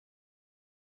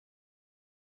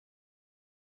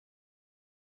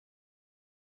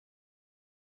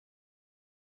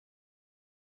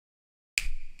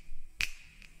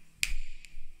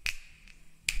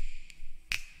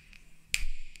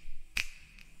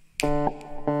Look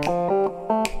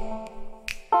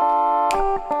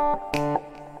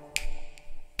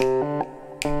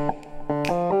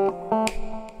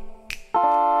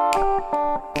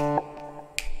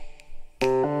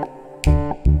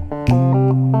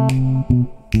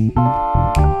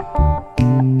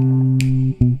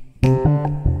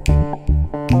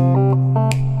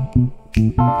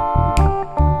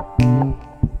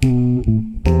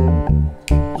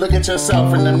at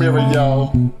yourself in the mirror,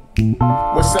 yo.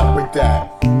 What's up with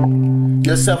that?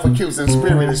 Your self-accusing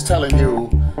spirit is telling you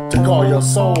to call your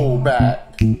soul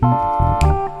back. You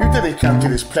didn't come to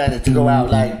this planet to go out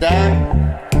like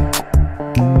that.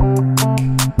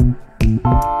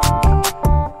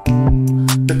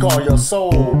 To call your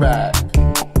soul back.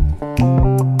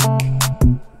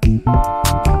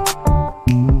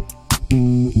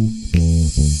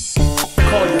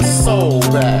 Call your soul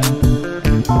back.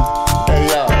 Hey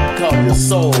yo, call your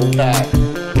soul back.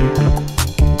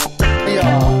 We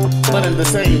are one and the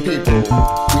same people.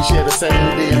 We share the same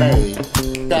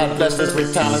DNA. God blessed us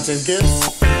with talents and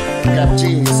gifts. We got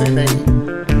genius innate.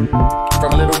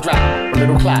 From a little drop, a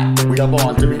little clot, we are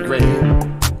born to be great.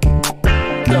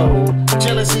 Though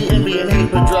jealousy, envy, and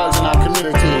hate put drugs in our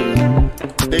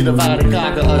community, they divide and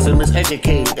conquer us and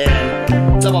miseducate.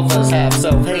 And some of us have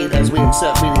self-hate as we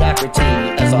accept mediocrity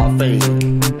as our fate.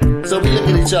 So we look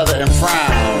at each other and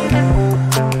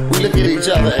frown. We look at each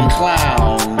other and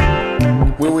clown.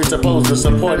 When we're supposed to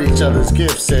support each other's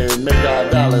gifts and make our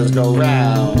dollars go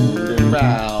round and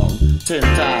round 10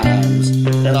 times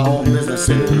in our own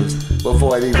businesses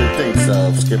before it even thinks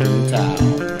of skipping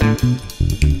town.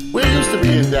 We're used to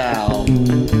being down,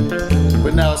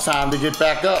 but now it's time to get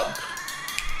back up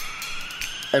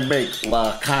and make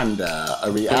Wakanda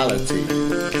a reality.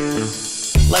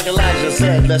 Like Elijah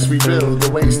said, let's rebuild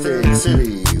the wasted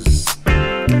cities.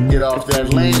 Get off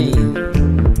that lane,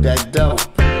 that dope,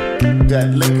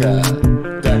 that liquor,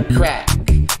 that crack,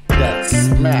 that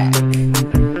smack,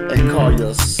 and call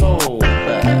your soul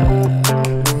back.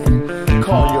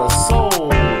 Call your soul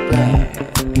back.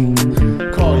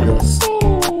 Call your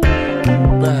soul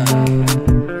back.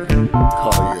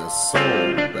 Call your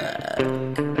soul back.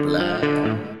 Black.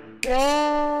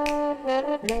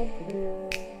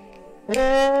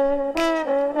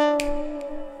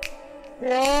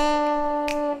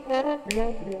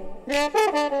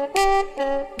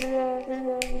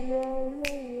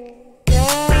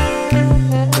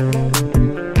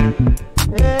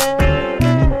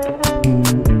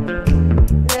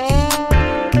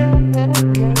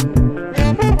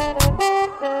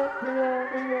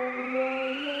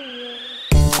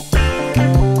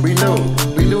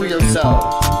 Renew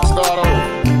yourself. Start over.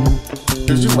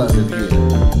 Cause you wasn't here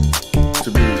to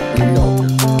be mediocre.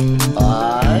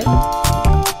 Alright?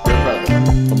 Your brother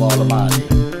from Almighty,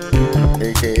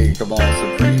 aka Come On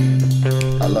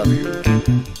Supreme. I love you.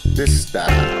 This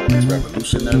style is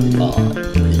revolutionary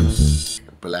art. Peace.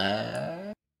 Black.